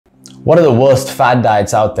What are the worst fad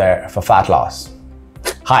diets out there for fat loss?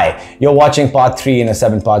 Hi, you're watching part 3 in a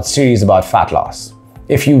 7-part series about fat loss.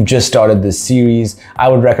 If you've just started this series, I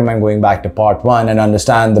would recommend going back to part 1 and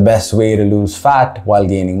understand the best way to lose fat while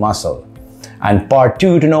gaining muscle. And part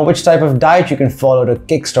 2 to know which type of diet you can follow to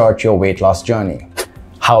kickstart your weight loss journey.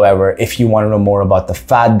 However, if you want to know more about the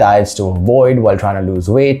fad diets to avoid while trying to lose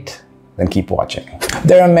weight, then keep watching.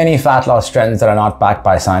 There are many fat loss trends that are not backed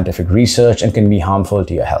by scientific research and can be harmful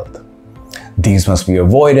to your health. These must be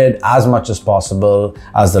avoided as much as possible,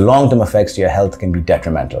 as the long-term effects to your health can be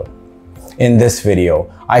detrimental. In this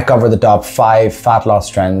video, I cover the top 5 fat loss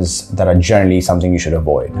trends that are generally something you should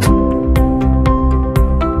avoid.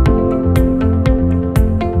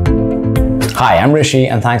 Hi, I'm Rishi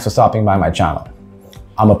and thanks for stopping by my channel.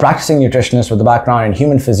 I'm a practicing nutritionist with a background in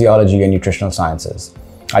human physiology and nutritional sciences.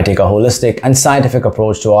 I take a holistic and scientific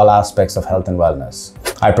approach to all aspects of health and wellness.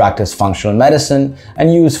 I practice functional medicine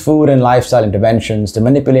and use food and lifestyle interventions to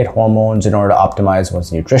manipulate hormones in order to optimize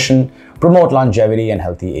one's nutrition, promote longevity and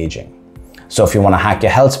healthy aging. So if you want to hack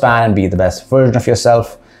your health span and be the best version of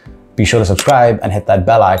yourself, be sure to subscribe and hit that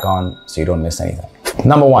bell icon so you don't miss anything.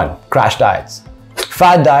 Number 1, crash diets.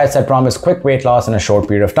 Fad diets that promise quick weight loss in a short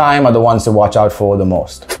period of time are the ones to watch out for the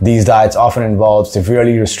most. These diets often involve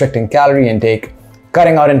severely restricting calorie intake,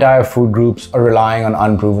 cutting out entire food groups, or relying on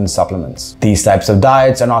unproven supplements. These types of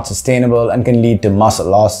diets are not sustainable and can lead to muscle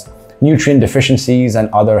loss, nutrient deficiencies, and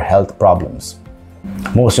other health problems.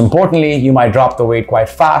 Most importantly, you might drop the weight quite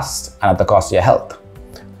fast and at the cost of your health,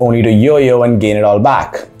 only to yo-yo and gain it all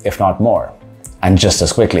back, if not more, and just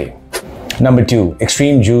as quickly. Number 2,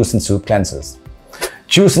 extreme juice and soup cleanses.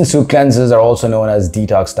 Juice and soup cleanses are also known as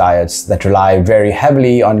detox diets that rely very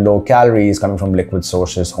heavily on low calories coming from liquid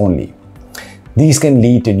sources only. These can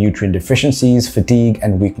lead to nutrient deficiencies, fatigue,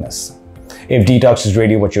 and weakness. If detox is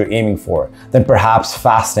really what you're aiming for, then perhaps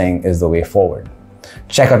fasting is the way forward.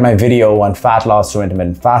 Check out my video on fat loss through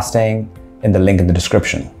intermittent fasting in the link in the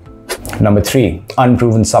description. Number 3,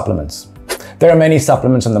 unproven supplements. There are many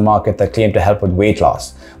supplements on the market that claim to help with weight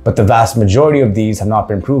loss, but the vast majority of these have not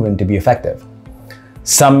been proven to be effective.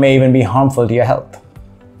 Some may even be harmful to your health.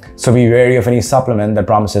 So be wary of any supplement that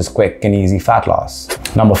promises quick and easy fat loss.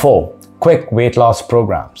 Number 4, quick weight loss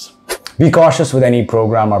programs. Be cautious with any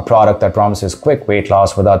program or product that promises quick weight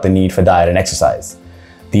loss without the need for diet and exercise.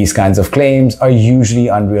 These kinds of claims are usually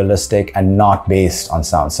unrealistic and not based on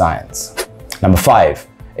sound science. Number 5,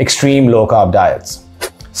 extreme low-carb diets.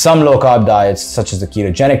 Some low-carb diets, such as the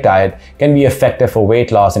ketogenic diet, can be effective for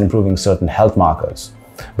weight loss and improving certain health markers.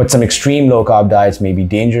 But some extreme low-carb diets may be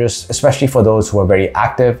dangerous, especially for those who are very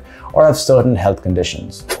active or have certain health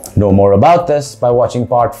conditions. Know more about this by watching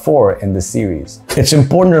part 4 in this series. It's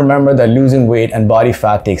important to remember that losing weight and body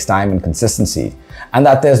fat takes time and consistency, and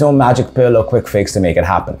that there's no magic pill or quick fix to make it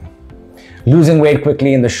happen. Losing weight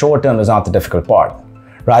quickly in the short term is not the difficult part.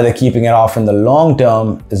 Rather, keeping it off in the long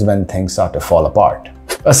term is when things start to fall apart.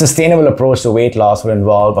 A sustainable approach to weight loss will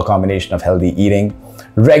involve a combination of healthy eating,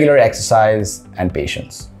 regular exercise, and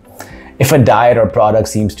patience. If a diet or product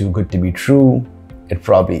seems too good to be true, it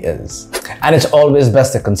probably is. And it's always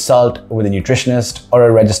best to consult with a nutritionist or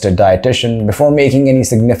a registered dietitian before making any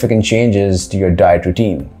significant changes to your diet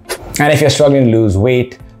routine. And if you're struggling to lose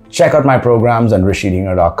weight, check out my programs on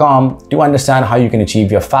rishidhinger.com to understand how you can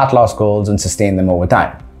achieve your fat loss goals and sustain them over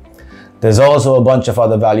time. There's also a bunch of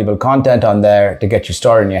other valuable content on there to get you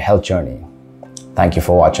started in your health journey. Thank you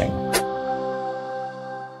for watching.